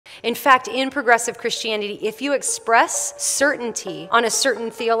In fact, in progressive Christianity, if you express certainty on a certain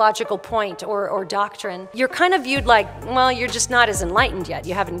theological point or doctrine, you're kind of viewed like, well, you're just not as enlightened yet.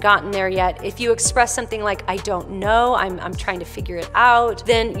 You haven't gotten there yet. If you express something like, I don't know, I'm trying to figure it out,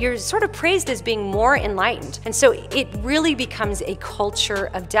 then you're sort of praised as being more enlightened. And so it really becomes a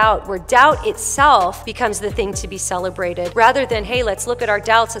culture of doubt, where doubt itself becomes the thing to be celebrated, rather than, hey, let's look at our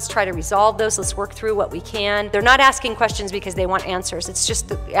doubts, let's try to resolve those, let's work through what we can. They're not asking questions because they want answers. It's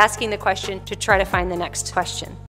just asking the question to try to find the next question.